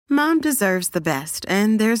Mom deserves the best,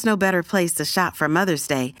 and there's no better place to shop for Mother's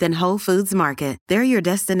Day than Whole Foods Market. They're your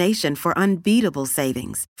destination for unbeatable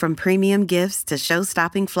savings, from premium gifts to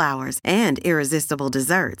show-stopping flowers and irresistible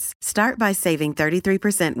desserts. Start by saving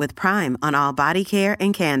 33% with Prime on all body care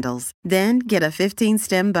and candles. Then get a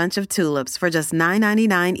 15-stem bunch of tulips for just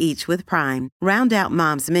 $9.99 each with Prime. Round out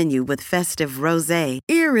Mom's menu with festive rosé,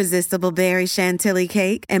 irresistible berry chantilly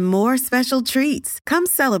cake, and more special treats. Come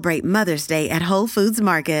celebrate Mother's Day at Whole Foods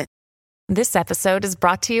Market. This episode is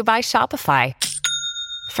brought to you by Shopify.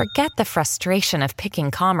 Forget the frustration of picking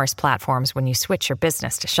commerce platforms when you switch your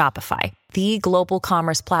business to Shopify, the global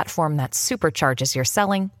commerce platform that supercharges your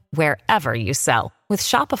selling wherever you sell. With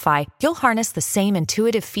Shopify, you'll harness the same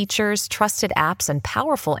intuitive features, trusted apps, and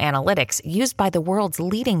powerful analytics used by the world's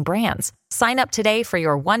leading brands. Sign up today for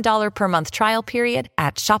your $1 per month trial period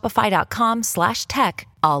at shopify.com/tech,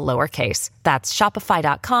 all lowercase. That's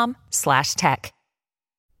shopify.com/tech.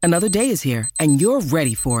 Another day is here, and you're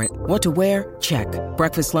ready for it. What to wear? Check.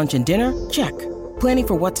 Breakfast, lunch, and dinner? Check. Planning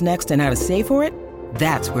for what's next and how to save for it?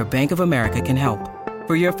 That's where Bank of America can help.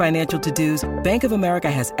 For your financial to-dos, Bank of America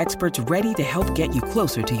has experts ready to help get you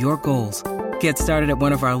closer to your goals. Get started at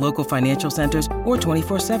one of our local financial centers or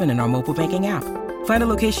 24/7 in our mobile banking app. Find a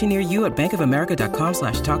location near you at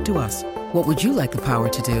bankofamerica.com/talktous. What would you like the power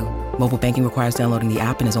to do? Mobile banking requires downloading the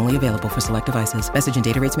app and is only available for select devices. Message and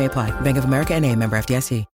data rates may apply. Bank of America N.A., member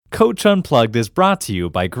FDIC. Coach Unplugged is brought to you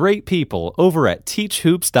by great people over at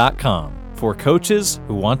teachhoops.com for coaches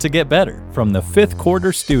who want to get better. From the Fifth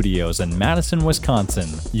Quarter Studios in Madison, Wisconsin,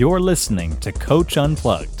 you're listening to Coach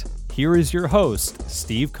Unplugged. Here is your host,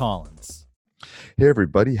 Steve Collins. Hey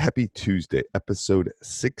everybody, happy Tuesday, episode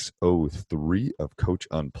 603 of Coach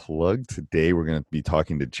Unplugged. Today we're going to be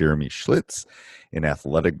talking to Jeremy Schlitz, an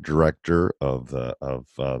athletic director of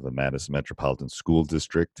the Madison Metropolitan School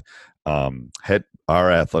District,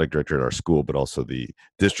 our athletic director at our school, but also the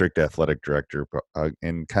district athletic director,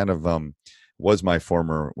 and kind of was one of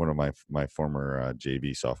my former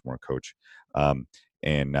JV sophomore coach,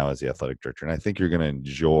 and now as the athletic director. And I think you're going to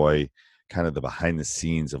enjoy kind of the behind the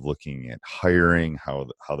scenes of looking at hiring, how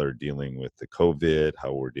they're dealing with the COVID,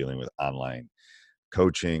 how we're dealing with online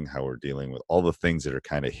coaching, how we're dealing with all the things that are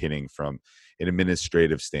kind of hitting from an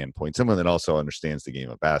administrative standpoint. Someone that also understands the game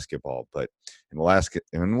of basketball,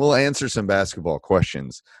 and we'll answer some basketball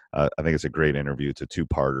questions. I think it's a great interview. It's a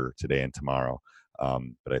two-parter today and tomorrow.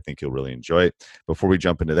 But I think you'll really enjoy it. Before we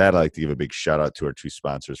jump into that, I'd like to give a big shout out to our two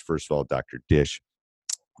sponsors. First of all, Dr. Dish,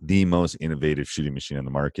 the most innovative shooting machine on the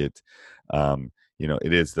market.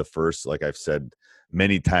 It is the first, like I've said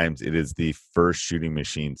many times, it is the first shooting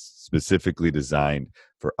machine specifically designed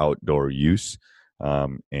for outdoor use.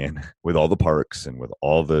 And with all the parks and with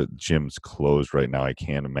all the gyms closed right now, I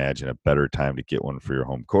can't imagine a better time to get one for your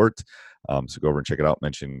home court. So go over and check it out.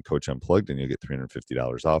 Mention Coach Unplugged and you'll get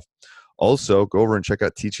 $350 off. Also, go over and check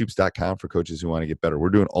out teachhoops.com for coaches who want to get better. We're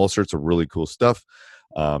doing all sorts of really cool stuff.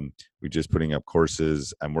 We're just putting up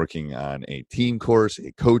courses. I'm working on a team course,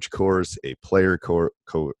 a coach course, a player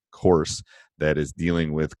course that is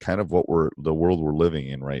dealing with kind of the world we're living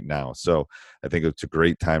in right now. So I think it's a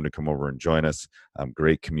great time to come over and join us.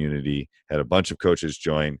 Great community. Had a bunch of coaches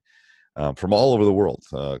join from all over the world.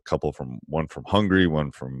 One from Hungary,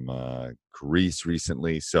 one from Greece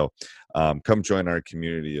recently. So come join our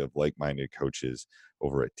community of like-minded coaches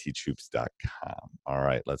over at teachhoops.com. All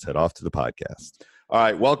right, let's head off to the podcast. All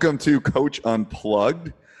right, welcome to Coach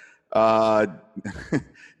Unplugged.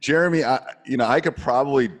 Jeremy, I could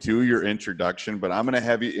probably do your introduction, but I'm going to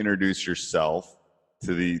have you introduce yourself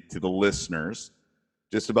to the listeners.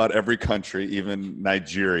 Just about every country, even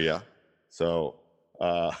Nigeria. So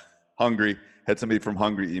Hungary, had somebody from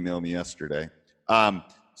Hungary email me yesterday.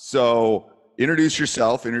 So introduce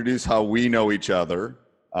yourself, introduce how we know each other.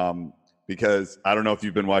 Because I don't know if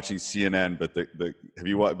you've been watching CNN, but have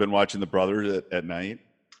you been watching The Brothers at night?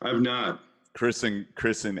 I've not. Chris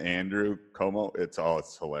and Andrew Como, it's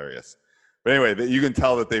hilarious. But anyway, you can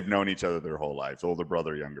tell that they've known each other their whole lives, older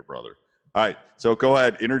brother, younger brother. All right, so go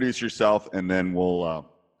ahead, introduce yourself, and then we'll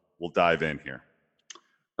dive in here.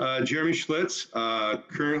 Jeremy Schlitz,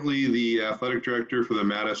 currently the athletic director for the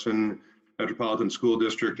Madison Metropolitan School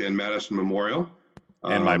District and Madison Memorial.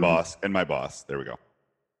 And my boss. There we go.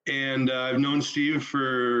 And I've known Steve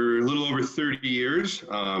for a little over 30 years.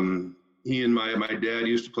 He and my dad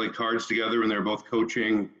used to play cards together when they were both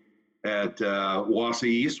coaching at Wausau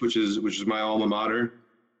East, which is my alma mater.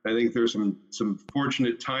 I think there's some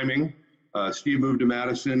fortunate timing. Steve moved to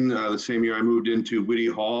Madison the same year I moved into Whitty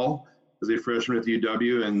Hall as a freshman at the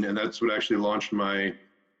UW, and that's what actually launched my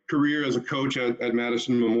career as a coach at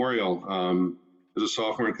Madison Memorial. As a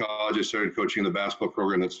sophomore in college, I started coaching the basketball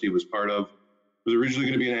program that Steve was part of. I was originally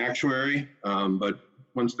going to be an actuary, but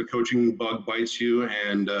once the coaching bug bites you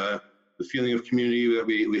and the feeling of community that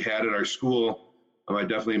we had at our school, I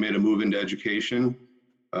definitely made a move into education.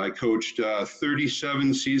 I coached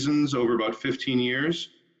 37 seasons over about 15 years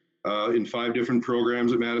in 5 different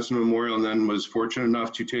programs at Madison Memorial, and then was fortunate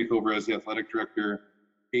enough to take over as the athletic director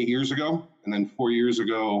 8 years ago. And then 4 years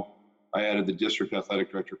ago, I added the district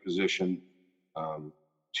athletic director position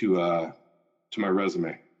to my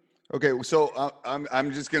resume. Okay, so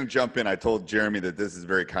I'm just going to jump in. I told Jeremy that this is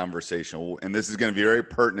very conversational, and this is going to be very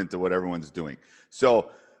pertinent to what everyone's doing.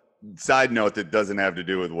 So, side note that doesn't have to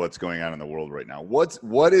do with what's going on in the world right now.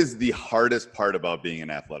 What is the hardest part about being an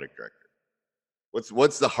athletic director?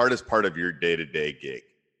 What's the hardest part of your day-to-day gig?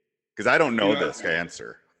 Because I don't know this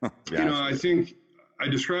answer. I think I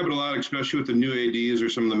describe it a lot, especially with the new ADs or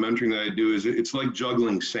some of the mentoring that I do, is it's like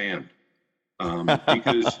juggling sand.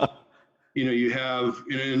 Because you have,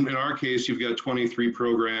 in our case, you've got 23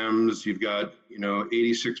 programs, you've got,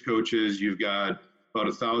 86 coaches, you've got about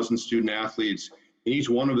 1,000 student athletes, and each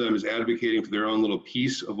one of them is advocating for their own little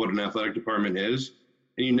piece of what an athletic department is.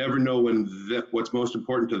 And you never know when what's most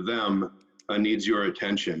important to them needs your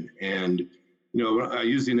attention. And, I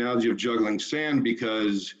use the analogy of juggling sand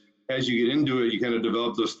because as you get into it, you kind of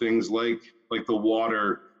develop those things like the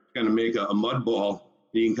water, kind of make a mud ball.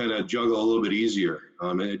 You can kind of juggle a little bit easier.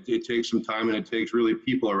 And it takes some time, and it takes really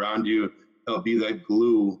people around you to help be that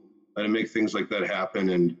glue to make things like that happen.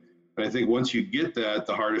 And I think once you get that,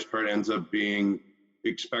 the hardest part ends up being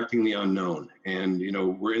expecting the unknown. And,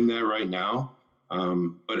 we're in that right now.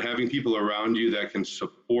 But having people around you that can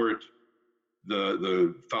support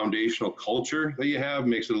the foundational culture that you have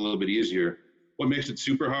makes it a little bit easier. What makes it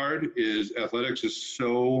super hard is athletics is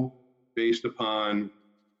so based upon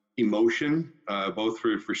emotion, both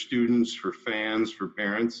for students, for fans, for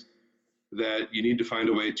parents, that you need to find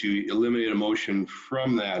a way to eliminate emotion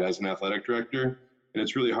from that as an athletic director. And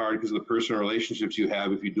it's really hard because of the personal relationships you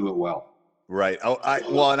have if you do it well. Right.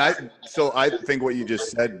 So I think what you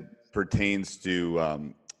just said pertains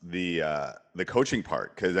to the coaching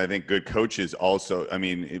part, because I think good coaches also,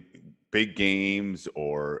 big games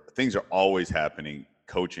or things are always happening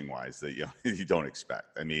coaching wise that you don't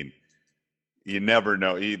expect. You never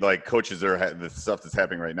know. Coaches are the stuff that's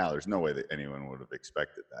happening right now. There's no way that anyone would have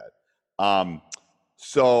expected that.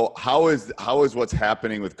 So how is what's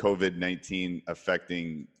happening with COVID-19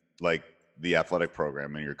 affecting the athletic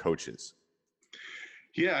program and your coaches?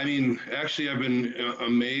 Yeah, actually, I've been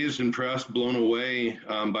amazed, impressed, blown away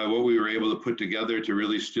by what we were able to put together to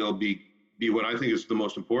really still be what I think is the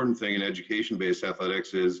most important thing in education-based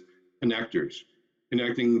athletics is connectors.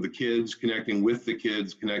 Connecting the kids, connecting with the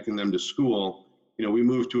kids, connecting them to school. We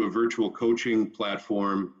moved to a virtual coaching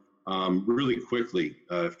platform really quickly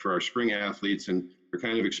for our spring athletes, and we're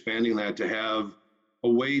kind of expanding that to have a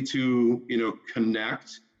way to,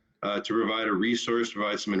 connect, to provide a resource,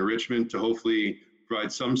 provide some enrichment, to hopefully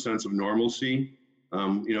provide some sense of normalcy,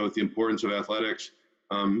 with the importance of athletics.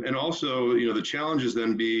 And also, the challenges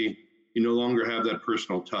then be, you no longer have that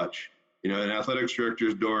personal touch. An athletics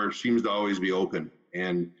director's door seems to always be open.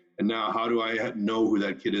 And now how do I know who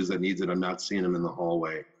that kid is that needs it? I'm not seeing him in the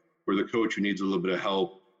hallway. Or the coach who needs a little bit of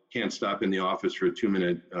help can't stop in the office for a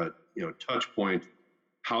 2-minute, touch point.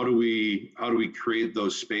 How do we create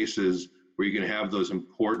those spaces where you can have those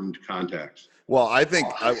important contacts? Well, I think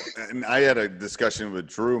I had a discussion with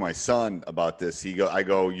Drew, my son, about this. I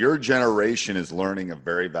go, your generation is learning a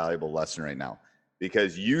very valuable lesson right now,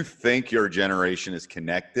 because you think your generation is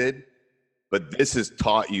connected, but this has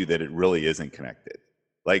taught you that it really isn't connected.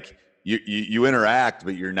 You interact,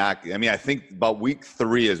 but you're not. I think about week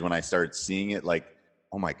 3 is when I started seeing it.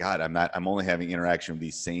 Oh my God, I'm only having interaction with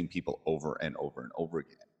these same people over and over and over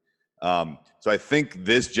again. So I think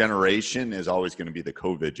this generation is always going to be the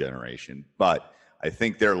COVID generation, but I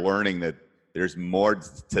think they're learning that there's more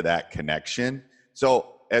to that connection.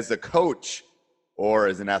 So as a coach or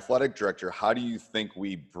as an athletic director, how do you think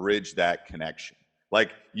we bridge that connection?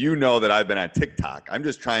 That I've been on TikTok. I'm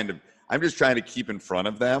just trying to keep in front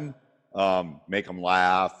of them, make them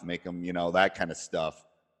laugh, make them, that kind of stuff.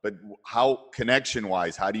 But how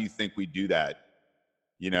connection-wise, how do you think we do that?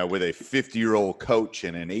 With a 50-year-old coach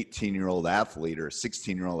and an 18-year-old athlete or a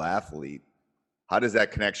 16-year-old athlete, how does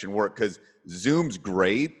that connection work? Because Zoom's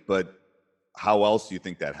great, but how else do you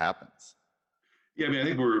think that happens? Yeah, I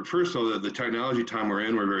think first of all, the technology time we're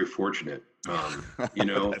in, we're very fortunate.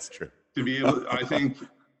 That's true. To be able, I think,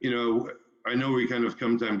 I know we kind of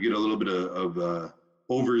sometimes get a little bit of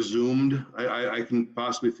over-zoomed, I can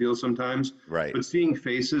possibly feel sometimes. Right. But seeing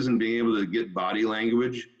faces and being able to get body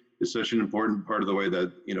language is such an important part of the way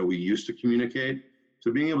that, we used to communicate.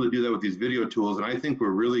 So being able to do that with these video tools, and I think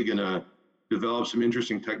we're really going to develop some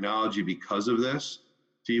interesting technology because of this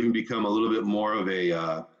to even become a little bit more of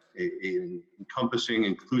a encompassing,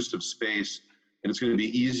 inclusive space. And it's going to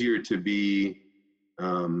be easier to be,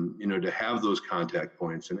 to have those contact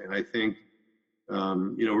points. And I think, I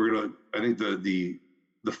think the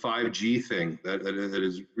 5G thing that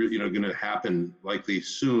is, going to happen likely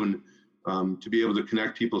soon, to be able to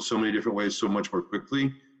connect people so many different ways, so much more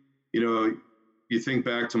quickly. You think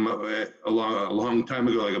back to a long time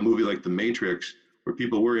ago, like a movie like The Matrix, where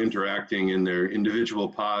people were interacting in their individual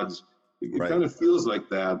pods. It kind of feels like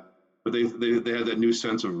that, but they had that new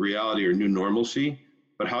sense of reality or new normalcy.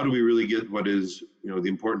 But how do we really get what is, the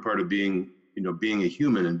important part of being a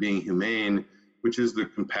human and being humane, which is the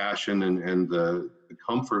compassion and the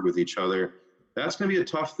comfort with each other? That's going to be a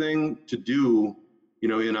tough thing to do,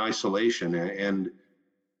 in isolation. And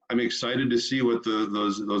I'm excited to see what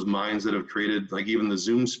those minds that have created, like even the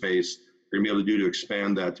Zoom space, are going to be able to do to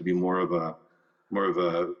expand that to be more of a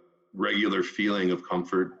regular feeling of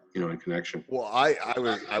comfort, and connection. Well,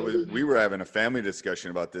 we were having a family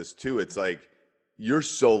discussion about this too. It's like, you're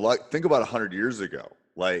so lucky. Think about 100 years ago.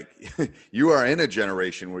 Like, you are in a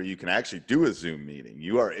generation where you can actually do a Zoom meeting.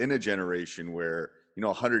 You are in a generation where,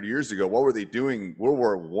 100 years ago, what were they doing? World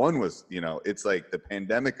War I was, it's like the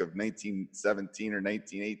pandemic of 1917 or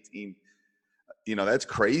 1918. That's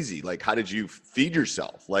crazy. Like, how did you feed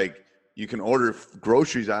yourself? Like, you can order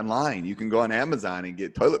groceries online. You can go on Amazon and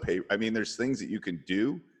get toilet paper. I mean, there's things that you can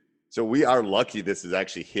do. So we are lucky this is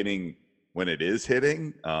actually hitting when it is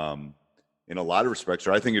hitting. In a lot of respects,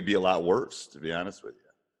 or I think it'd be a lot worse, to be honest with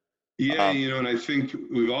you. Yeah, and I think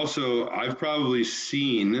I've probably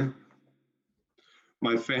seen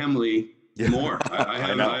my family more. I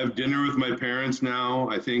have dinner with my parents now.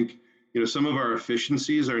 I think, some of our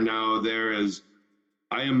efficiencies are now there as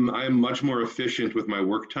I am much more efficient with my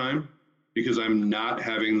work time because I'm not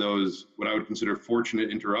having those, what I would consider fortunate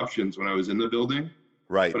interruptions when I was in the building.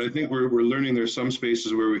 Right. But I think we're learning there's some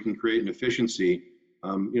spaces where we can create an efficiency.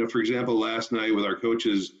 For example, last night with our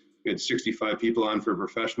coaches, we had 65 people on for a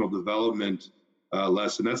professional development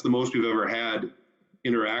lesson. That's the most we've ever had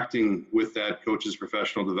interacting with that coach's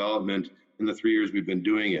professional development in the 3 years we've been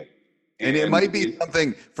doing it. And it might be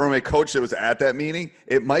something from a coach that was at that meeting.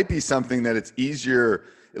 It might be something that it's easier,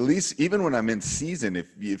 at least even when I'm in season.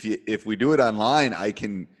 If we do it online, I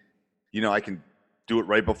can do it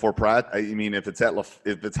right before practice. I mean, if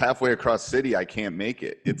it's halfway across city, I can't make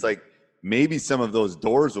it. It's like, maybe some of those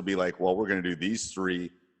doors will be like, well, we're going to do these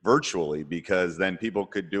 3 virtually, because then people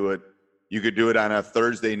could do it. You could do it on a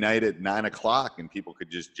Thursday night at 9:00 and people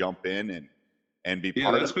could just jump in and be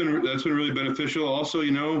part of it. That's been really beneficial. Also,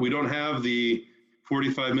 we don't have the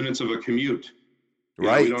 45 minutes of a commute.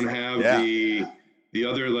 Right. We don't have the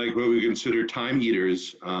other, like what we consider time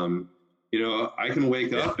eaters. I can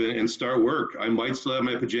wake up and start work. I might still have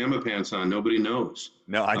my pajama pants on. Nobody knows.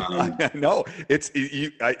 No, I know.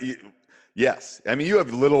 Yes. I mean, you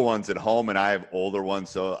have little ones at home and I have older ones.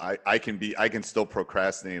 So I can still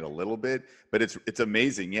procrastinate a little bit, but it's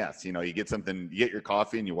amazing. Yes. You get your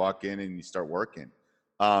coffee and you walk in and you start working.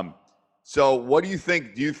 So what do you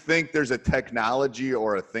think? Do you think there's a technology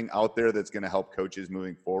or a thing out there that's going to help coaches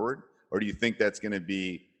moving forward? Or do you think that's going to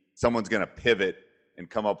be, someone's going to pivot and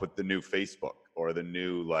come up with the new Facebook or the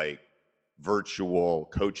new virtual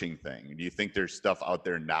coaching thing? Do you think there's stuff out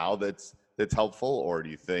there now that's helpful, or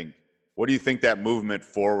what do you think that movement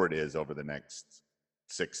forward is over the next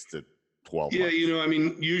 6 to 12 months?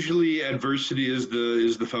 Yeah, usually adversity is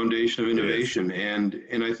the foundation of innovation, and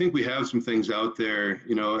I think we have some things out there.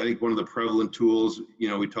 I think one of the prevalent tools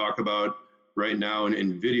we talk about right now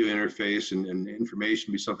in video interface and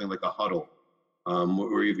information be something like a huddle.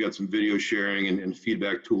 Where you've got some video sharing and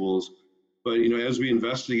feedback tools. But, as we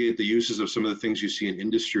investigate the uses of some of the things you see in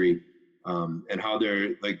industry and how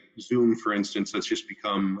they're like Zoom, for instance, that's just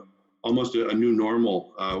become almost a new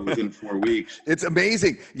normal within 4 weeks. It's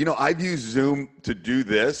amazing. I've used Zoom to do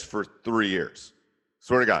this for 3 years.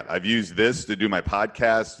 Swear to God, I've used this to do my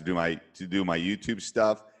podcast, to do my YouTube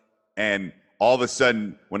stuff. And all of a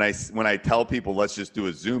sudden, when I tell people, let's just do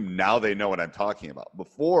a Zoom, now they know what I'm talking about.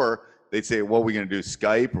 Before, they'd say, well, we're going to do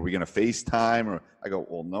Skype, or we're going to FaceTime, or I go,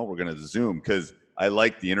 well, no, we're going to Zoom, because I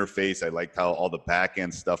like the interface. I liked how all the back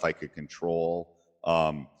end stuff I could control.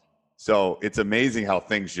 So it's amazing how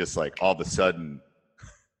things just all of a sudden.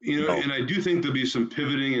 And I do think there'll be some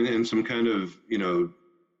pivoting and some kind of,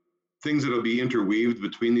 things that'll be interweaved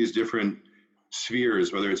between these different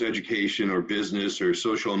spheres, whether it's education or business or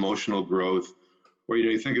social emotional growth, or,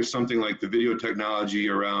 you think of something like the video technology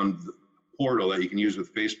around portal that you can use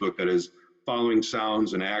with Facebook that is following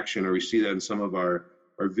sounds and action, or we see that in some of our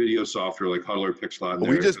video software like Huddle or Pixlot.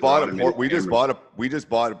 We just bought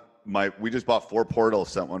bought 4 portals.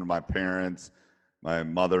 Sent one to my parents, my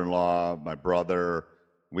mother-in-law, my brother.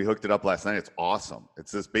 We hooked it up last night. It's awesome.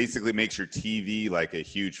 It's just basically makes your TV like a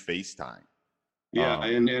huge FaceTime. Yeah,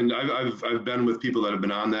 and I've been with people that have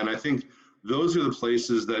been on that, and I think those are the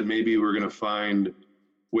places that maybe we're going to find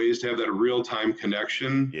ways to have that real-time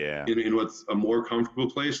connection in what's a more comfortable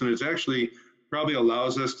place. And it's actually probably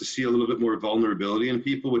allows us to see a little bit more vulnerability in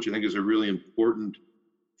people, which I think is a really important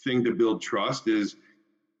thing to build trust. Is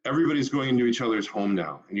everybody's going into each other's home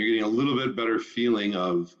now, and you're getting a little bit better feeling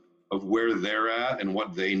of where they're at and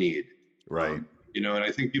what they need. Right. And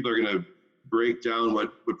I think people are going to break down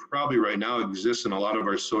what probably right now exists in a lot of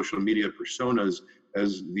our social media personas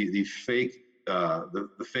as the fake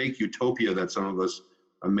utopia that some of us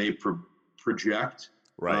may project.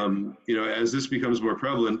 Right. As this becomes more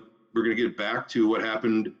prevalent, we're going to get back to what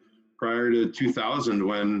happened prior to 2000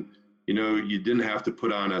 when, you didn't have to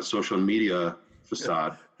put on a social media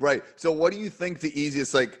facade. Right. So what do you think the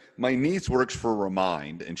easiest, like my niece works for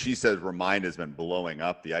Remind, and she says Remind has been blowing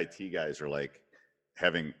up. The IT guys are like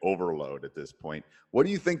having overload at this point. What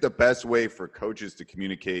do you think the best way for coaches to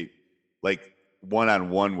communicate like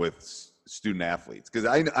one-on-one with student athletes? Because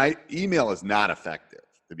I email is not effective,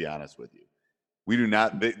 to be honest with you. We do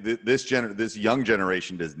not, this young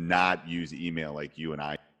generation does not use email like you and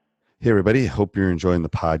I. Hey, everybody. Hope you're enjoying the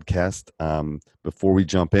podcast. Before we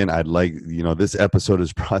jump in, I'd like, this episode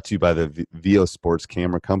is brought to you by the VO Sports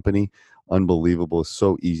Camera Company. Unbelievable.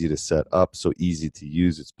 So easy to set up, so easy to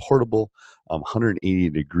use. It's portable, 180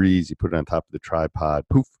 degrees. You put it on top of the tripod,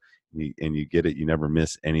 poof, and you get it. You never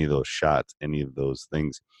miss any of those shots, any of those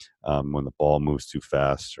things. When the ball moves too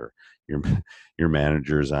fast or your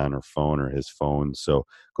manager's on her phone or his phone. So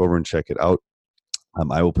go over and check it out.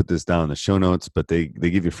 I will put this down in the show notes, but they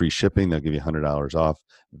give you free shipping. They'll give you $100 off.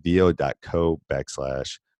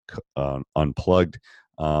 VO.co/unplugged.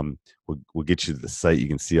 We'll get you to the site. You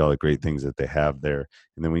can see all the great things that they have there.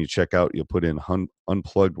 And then when you check out, you'll put in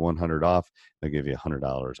unplugged 100 off. They'll give you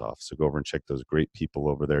 $100 off. So go over and check those great people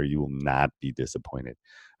over there. You will not be disappointed.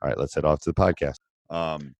 All right, let's head off to the podcast.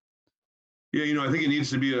 I think it needs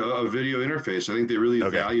to be a video interface. I think they really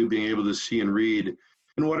value being able to see and read,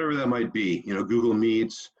 and whatever that might be. Google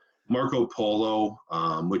Meets, Marco Polo,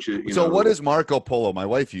 which is. So what is Marco Polo? My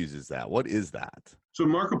wife uses that. What is that? So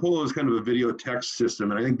Marco Polo is kind of a video text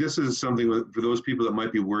system, and I think this is something for those people that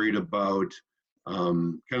might be worried about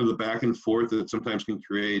kind of the back and forth that sometimes can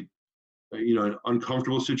create, an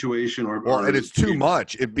uncomfortable situation and it's too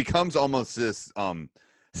much. It becomes almost this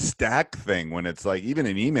stack thing when it's like even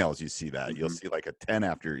in emails you see that. You'll see like a 10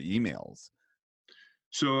 after emails.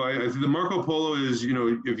 So I think the Marco Polo is,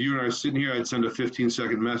 if you and I are sitting here, I'd send a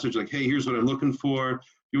 15-second message like, hey, here's what I'm looking for. If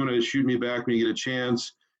you want to shoot me back when you get a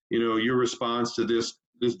chance, your response to this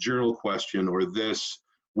journal question or this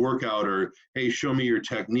workout, or, hey, show me your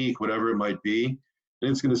technique, whatever it might be.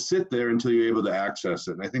 And it's going to sit there until you're able to access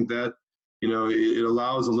it. And I think that, it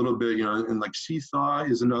allows a little bit, and like Seesaw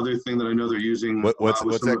is another thing that I know they're using. What's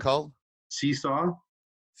that called? Seesaw.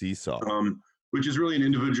 Which is really an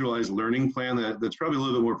individualized learning plan that's probably a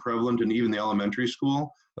little bit more prevalent in even the elementary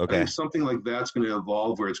school. Okay. I think something like that's going to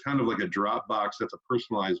evolve where it's kind of like a Dropbox that's a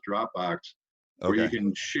personalized Dropbox where you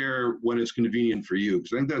can share when it's convenient for you.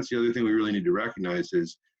 Because I think that's the other thing we really need to recognize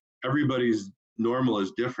is everybody's normal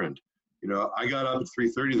is different. I got up at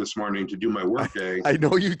 3:30 this morning to do my work day. I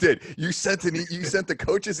know you did. You sent the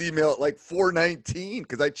coach's email at like 4:19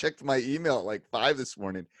 because I checked my email at like 5 this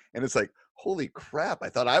morning, and it's like, holy crap, I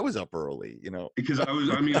thought I was up early, Because I was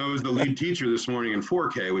the lead teacher this morning in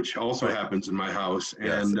 4K, which also happens in my house.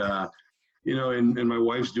 And, and my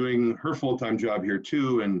wife's doing her full-time job here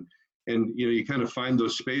too. And, you kind of find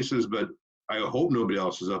those spaces, but I hope nobody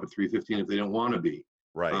else is up at 3:15 if they don't want to be.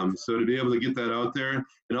 Right. So to be able to get that out there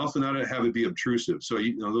and also not have it be obtrusive. So,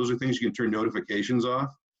 those are things you can turn notifications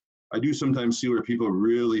off. I do sometimes see where people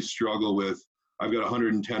really struggle with, I've got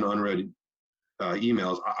 110 unread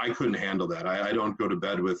emails. I couldn't handle that. I don't go to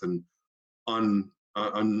bed with an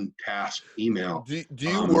untasked email. Do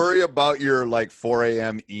you worry about your like 4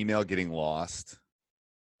 a.m. email getting lost?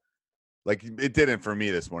 Like it didn't for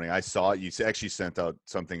me this morning. I saw it. You actually sent out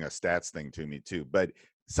a stats thing to me too. But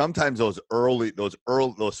sometimes those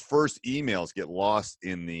first emails get lost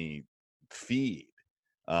in the feed.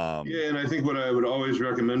 And I think what I would always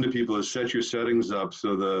recommend to people is set your settings up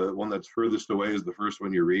so the one that's furthest away is the first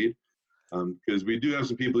one you read. Because we do have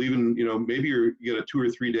some people, even, maybe you get a 2 or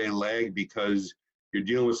 3 day lag because you're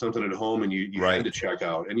dealing with something at home and you had to check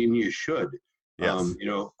out, and you should. Yes.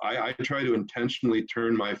 I try to intentionally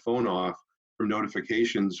turn my phone off from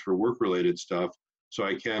notifications for work-related stuff so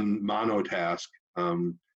I can monotask,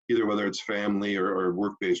 either whether it's family or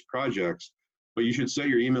work-based projects. But you should set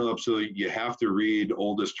your email up so that you have to read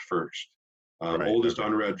oldest first, Right, oldest okay.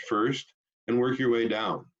 unread first, and work your way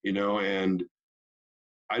down, and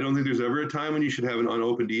I don't think there's ever a time when you should have an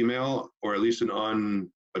unopened email or at least an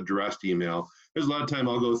unaddressed email. There's a lot of time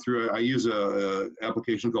I'll go through. I use a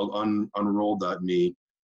application called unroll.me,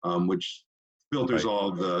 which filters Right.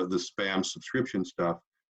 all the spam subscription stuff.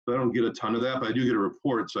 So I don't get a ton of that, but I do get a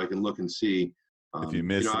report so I can look and see. If you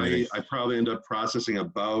miss anything. I probably end up processing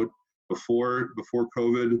about before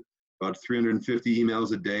COVID about 350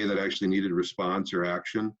 emails a day that actually needed response or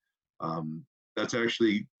action. That's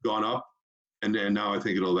actually gone up. And then now I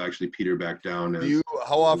think it'll actually peter back down.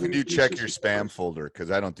 How often do you check your spam folder?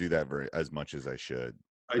 Because I don't do that as much as I should.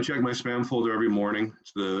 I check my spam folder every morning.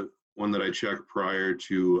 It's the one that I check prior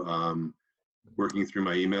to working through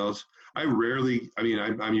my emails.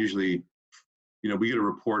 I'm usually, we get a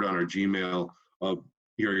report on our Gmail of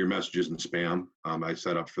here are your messages in spam. I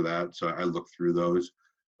set up for that. So I look through those.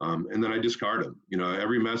 And then I discard them.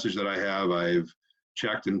 Every message that I have, I've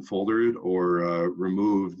checked and foldered or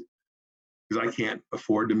removed, because I can't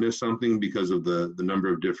afford to miss something because of the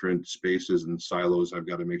number of different spaces and silos I've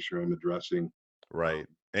got to make sure I'm addressing. Right.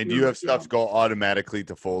 And do you have stuff go automatically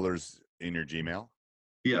to folders in your Gmail?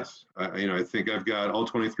 Yes. I think I've got all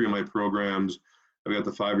 23 of my programs. I've got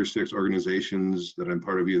the 5 or 6 organizations that I'm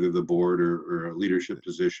part of, either the board or a leadership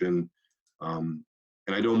position. And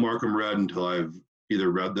I don't mark them red until I've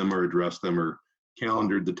either read them or addressed them or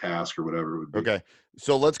calendared the task or whatever it would be. Okay.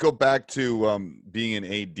 So let's go back to being an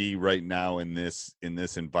AD right now in this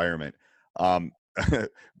environment.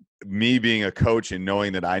 Me being a coach and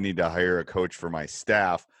knowing that I need to hire a coach for my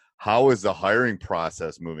staff, how is the hiring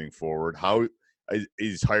process moving forward? How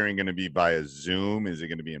is hiring going to be via Zoom? Is it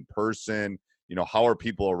going to be in person? How are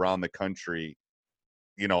people around the country,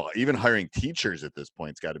 even hiring teachers at this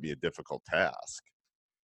point, it's got to be a difficult task.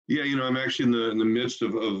 Yeah, I'm actually in the midst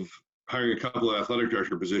of hiring a couple of athletic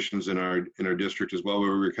director positions in our district as well,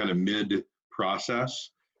 where we were kind of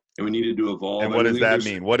mid-process and we needed to evolve. And what does that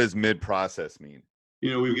mean? What does mid-process mean?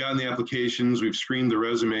 We've gotten the applications, we've screened the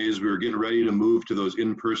resumes, we were getting ready to move to those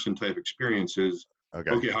in-person type experiences.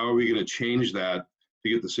 Okay, how are we going to change that to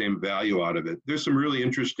get the same value out of it? There's some really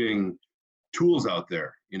interesting tools out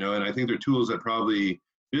there, and I think they're tools that probably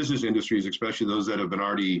business industries, especially those that have been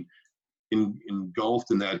already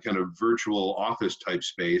engulfed in that kind of virtual office type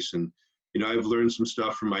space. And, I've learned some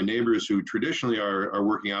stuff from my neighbors who traditionally are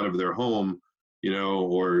working out of their home,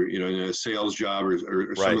 or, in a sales job or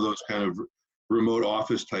some of those kind of remote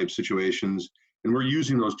office type situations. And we're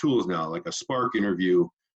using those tools now, like a Spark interview,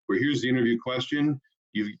 where here's the interview question.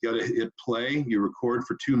 You've got to hit play. You record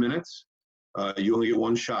for 2 minutes. You only get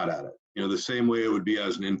one shot at it. The same way it would be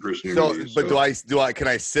as an in-person interview. But can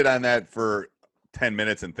I sit on that for 10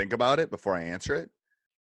 minutes and think about it before I answer it?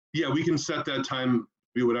 Yeah, we can set that time,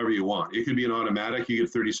 be whatever you want. It could be an automatic. You get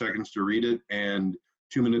 30 seconds to read it and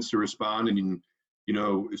 2 minutes to respond. And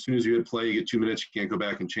as soon as you hit play, you get 2 minutes. You can't go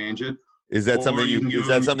back and change it. Is that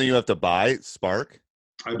something you have to buy, Spark?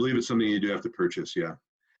 I believe it's something you do have to purchase. Yeah.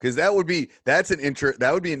 Because that would be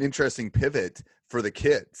an interesting pivot for the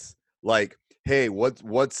kids. Like, hey, what's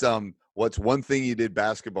one thing you did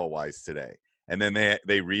basketball wise today? And then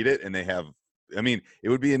they read it and they have, it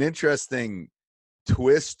would be an interesting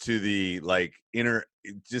twist to the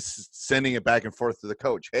just sending it back and forth to the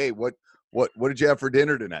coach. Hey, what did you have for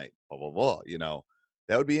dinner tonight? Blah, blah, blah.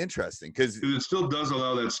 That would be interesting because it still does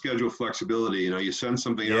allow that schedule flexibility. You send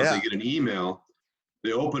something out, they get an email,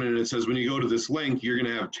 they open it, and it says, when you go to this link, you're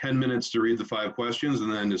going to have 10 minutes to read the 5 questions.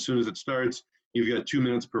 And then as soon as it starts, you've got 2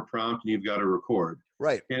 minutes per prompt and you've got to record.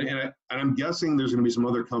 Right. And I'm guessing there's going to be some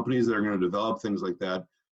other companies that are going to develop things like that.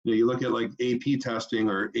 You look at like AP testing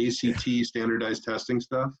or ACT standardized testing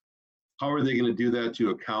stuff. How are they going to do that to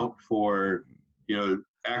account for,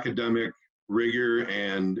 academic rigor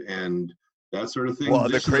and that sort of thing? Well,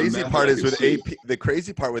 the crazy part is with AP. The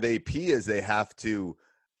crazy part with AP is they have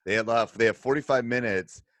 45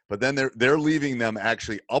 minutes, but then they're leaving them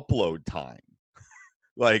actually upload time.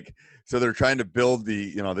 So they're trying to build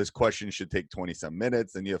this question should take 20-some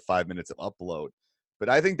minutes, and you have 5 minutes of upload. But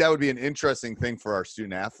I think that would be an interesting thing for our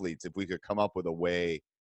student athletes if we could come up with a way.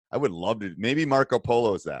 I would love to. Maybe Marco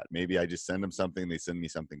Polo's that. Maybe I just send them something, they send me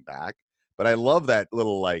something back. But I love that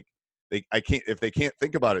little if they can't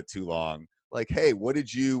think about it too long. Like, hey,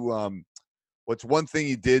 what's one thing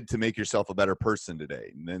you did to make yourself a better person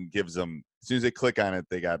today? And then gives them, as soon as they click on it,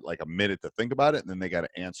 they got like a minute to think about it, and then they got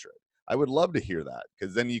to answer it. I would love to hear that,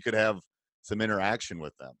 because then you could have some interaction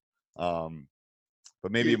with them.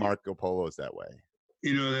 But maybe Marco Polo is that way.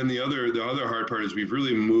 Then the other hard part is we've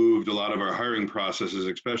really moved a lot of our hiring processes,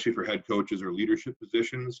 especially for head coaches or leadership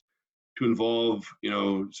positions, to involve,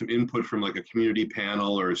 some input from like a community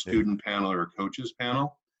panel or a student panel or a coaches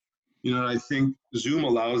panel. And I think Zoom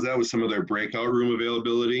allows that with some of their breakout room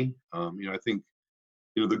availability. I think,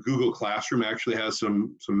 the Google Classroom actually has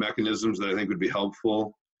some mechanisms that I think would be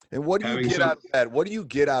helpful. And what do you get out of that? What do you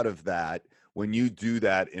get out of that when you do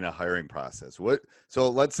that in a hiring process? So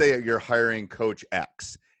let's say you're hiring Coach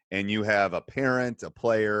X and you have a parent, a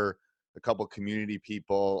player, a couple community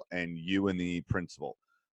people, and you and the principal.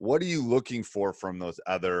 What are you looking for from those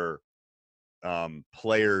other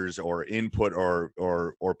players or input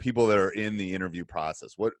or people that are in the interview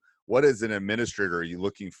process? What as an administrator are you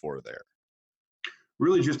looking for there?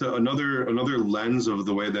 Really just another lens of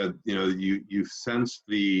the way that, you sense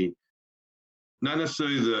not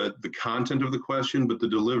necessarily the content of the question, but the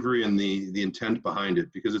delivery and the intent behind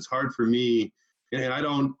it, because it's hard for me, and I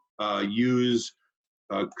don't use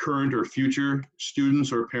current or future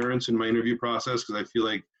students or parents in my interview process, because I feel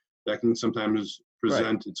like that can sometimes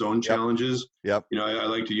present its own challenges. Yep. I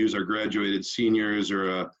like to use our graduated seniors or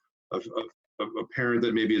a parent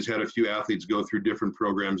that maybe has had a few athletes go through different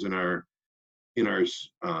programs in our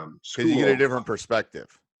school. Because you get a different perspective.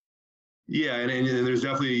 Yeah, and there's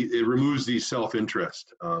definitely, it removes the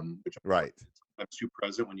self-interest, which that's too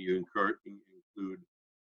present when you include,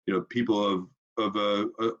 people of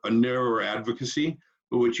a narrower advocacy.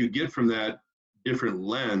 But what you get from that different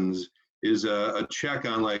lens is a check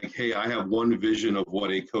on like, hey, I have one vision of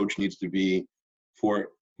what a coach needs to be for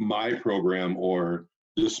my program or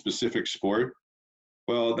this specific sport.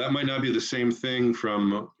 Well, that might not be the same thing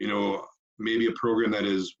from, maybe a program that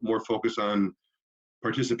is more focused on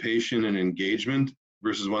participation and engagement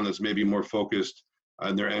versus one that's maybe more focused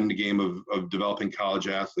on their end game of developing college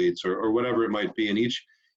athletes or whatever it might be. And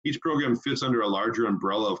each program fits under a larger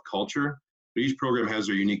umbrella of culture, but each program has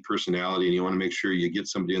their unique personality, and you want to make sure you get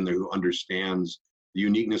somebody in there who understands the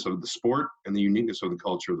uniqueness of the sport and the uniqueness of the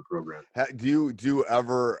culture of the program. Do you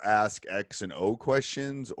ever ask X and O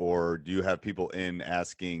questions, or do you have people in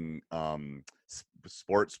asking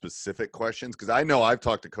sport specific questions? Because I know I've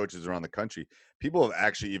talked to coaches around the country. People have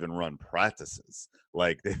actually even run practices.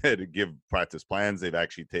 Like they had to give practice plans. They've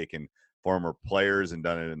actually taken former players and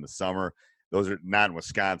done it in the summer. Those are not in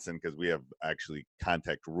Wisconsin because we have actually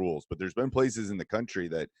contact rules, but there's been places in the country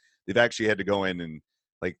that they've actually had to go in and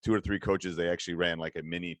like 2 or 3 coaches, they actually ran like a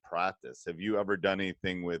mini practice. Have you ever done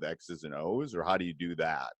anything with X's and O's, or how do you do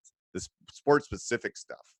that? This sport specific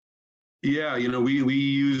stuff. Yeah, we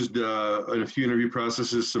used in a few interview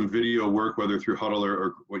processes some video work, whether through Huddle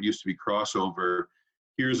or what used to be Crossover.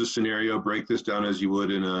 Here's a scenario, break this down as you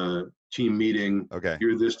would in a team meeting. Okay.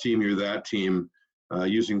 You're this team, you're that team,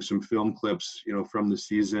 using some film clips, from the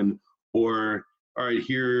season. Or, all right,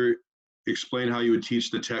 here, explain how you would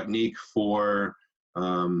teach the technique for,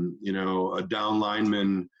 a down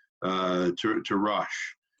lineman to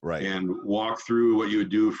rush. Right. And walk through what you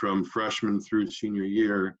would do from freshman through senior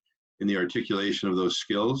year in the articulation of those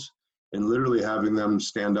skills, and literally having them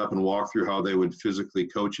stand up and walk through how they would physically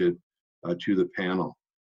coach it to the panel.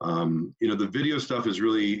 The video stuff has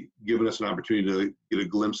really given us an opportunity to get a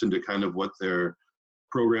glimpse into kind of what their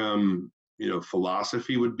program,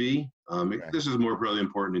 philosophy would be. This is more probably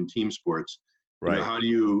important in team sports. Right. How do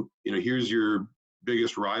you, here's your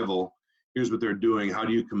biggest rival, here's what they're doing. How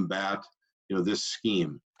do you combat, this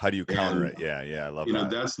scheme? How do you counter it? Yeah, I love that.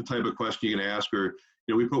 That's the type of question you can ask her.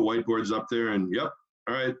 We put whiteboards up there and, yep,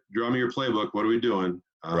 all right, draw me your playbook. What are we doing?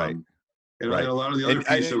 Right. And a lot of the other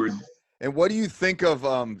pieces that were. And what do you think of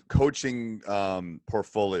coaching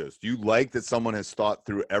portfolios? Do you like that someone has thought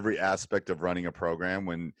through every aspect of running a program?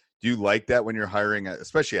 Do you like that when you're hiring,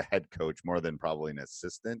 especially a head coach, more than probably an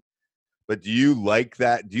assistant? But do you like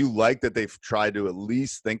that? Do you like that they've tried to at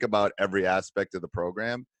least think about every aspect of the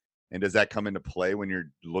program? And does that come into play when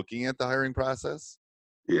you're looking at the hiring process?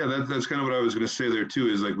 Yeah, that's kind of what I was going to say there too,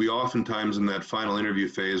 is like we oftentimes in that final interview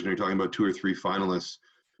phase, when you're talking about 2 or 3 finalists,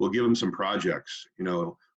 we'll give them some projects.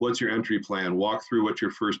 What's your entry plan? Walk through what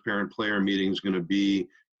your first parent-player meeting is going to be,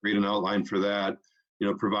 create an outline for that.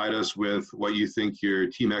 Provide us with what you think your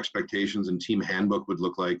team expectations and team handbook would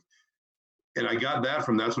look like. And I got that's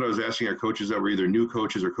what I was asking our coaches that were either new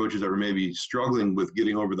coaches or coaches that were maybe struggling with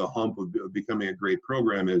getting over the hump of becoming a great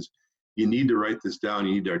program is, you need to write this down.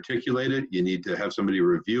 You need to articulate it. You need to have somebody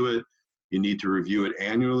review it. You need to review it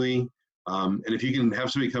annually. And if you can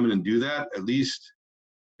have somebody come in and do that, at least,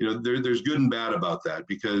 there's good and bad about that,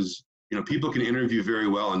 because, people can interview very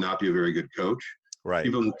well and not be a very good coach. Right.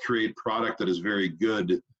 People can create product that is very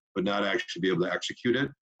good but not actually be able to execute it.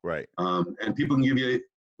 Right. And people can give you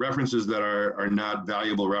references that are not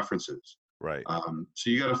valuable references. Right. So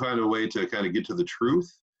you got to find a way to kind of get to the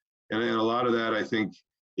truth. And a lot of that, I think,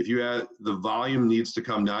 if you add, the volume needs to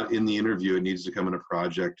come not in the interview, it needs to come in a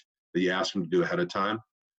project that you ask them to do ahead of time.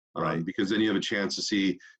 Right. Because then you have a chance to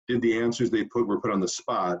see, did the answers they were put on the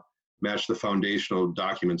spot match the foundational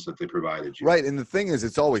documents that they provided you? Right. And the thing is,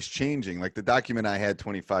 it's always changing. Like the document I had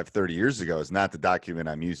 25, 30 years ago is not the document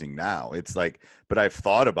I'm using now. It's like, but I've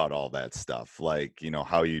thought about all that stuff, like,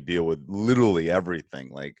 how you deal with literally everything.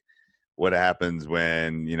 Like what happens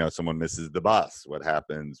when, someone misses the bus? What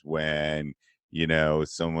happens when,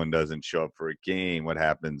 someone doesn't show up for a game? What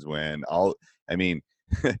happens when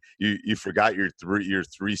you forgot your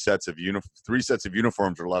three sets of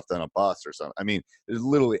uniforms are left on a bus or something. I mean, there's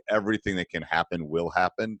literally everything that can happen will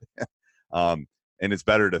happen. And it's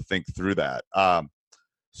better to think through that.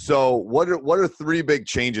 So what are three big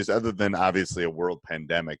changes other than obviously a world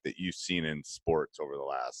pandemic that you've seen in sports over the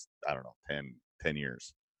last, 10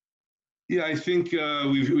 years? Yeah, I think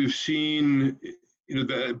we've seen,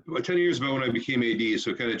 10 years ago when I became AD,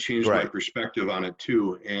 so it kind of changed my perspective on it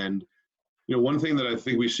too. And one thing that I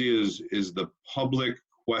think we see is the public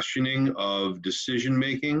questioning of decision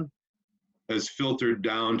making has filtered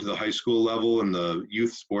down to the high school level and the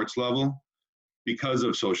youth sports level because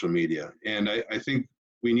of social media. And I think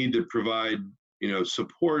we need to provide,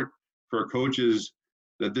 support for our coaches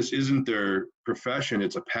that this isn't their profession,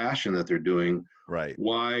 it's a passion that they're doing. Right.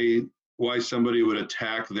 Why somebody would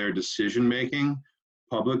attack their decision making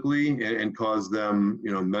publicly and cause them,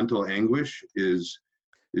 mental anguish is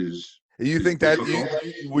you think that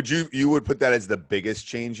you would put that as the biggest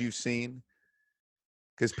change you've seen?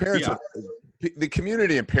 Because parents, the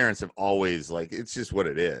community and parents have always it's just what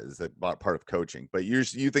it is, that part of coaching. But you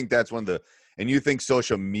think that's and you think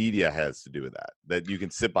social media has to do with that you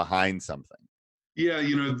can sit behind something. Yeah,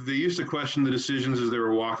 they used to question the decisions as they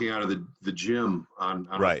were walking out of the gym on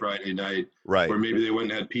a Friday night, or maybe they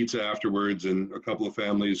went and had pizza afterwards, and a couple of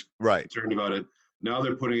families concerned about it. Now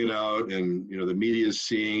they're putting it out, and the media is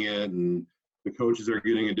seeing it, and the coaches are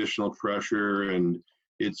getting additional pressure, and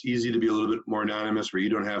it's easy to be a little bit more anonymous, where you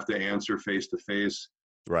don't have to answer face to face,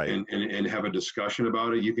 and have a discussion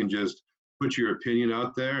about it. You can just put your opinion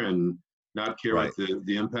out there and not care what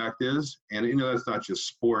the impact is. And that's not just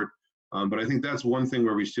sport, but I think that's one thing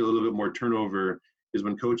where we see a little bit more turnover is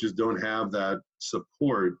when coaches don't have that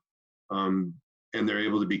support, and they're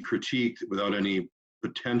able to be critiqued without any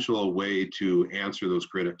potential way to answer those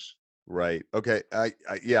critics. Right. Okay. I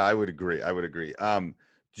would agree.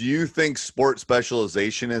 Do you think sport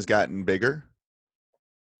specialization has gotten bigger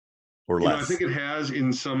or less? I think it has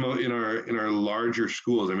in our larger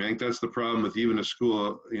schools. I mean, I think that's the problem with even a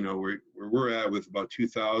school, where we're at with about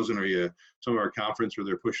 2,000 or some of our conference where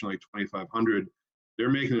they're pushing like 2,500. They're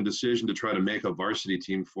making a decision to try to make a varsity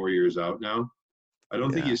team 4 years out now. I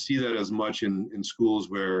don't think you see that as much in schools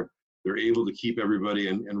where they're able to keep everybody,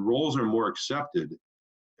 and roles are more accepted.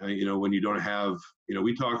 When you don't have,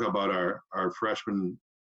 we talk about our freshman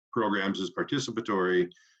programs as participatory,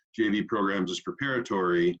 JV programs as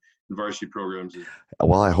preparatory, and varsity programs.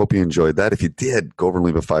 Well, I hope you enjoyed that. If you did, go over and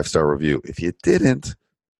leave a 5-star review. If you didn't,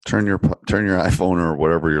 turn your iPhone or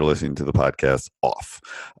whatever you're listening to the podcast off.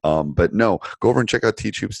 But no, go over and check out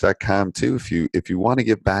teachhoops.com too. If you want to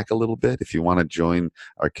give back a little bit, if you want to join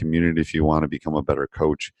our community, if you want to become a better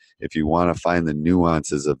coach, if you want to find the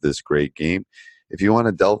nuances of this great game, if you want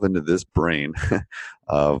to delve into this brain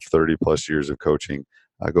of 30 plus years of coaching,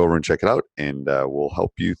 go over and check it out, and we'll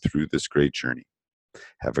help you through this great journey.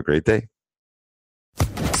 Have a great day.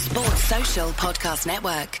 Sports Social Podcast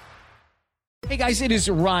Network. Hey guys, it is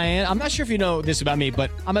Ryan. I'm not sure if you know this about me,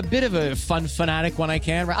 but I'm a bit of a fun fanatic when I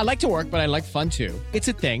can. I like to work, but I like fun too. It's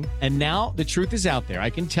a thing. And now the truth is out there.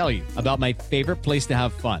 I can tell you about my favorite place to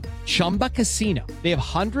have fun. Chumba Casino. They have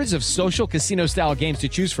hundreds of social casino style games to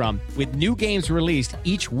choose from with new games released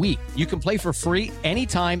each week. You can play for free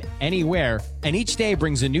anytime, anywhere. And each day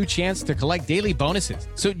brings a new chance to collect daily bonuses.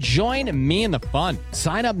 So join me in the fun.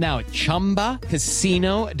 Sign up now at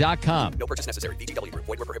ChumbaCasino.com. No purchase necessary. VGW Group.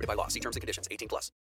 Void where prohibited by law. See terms and conditions. 18+.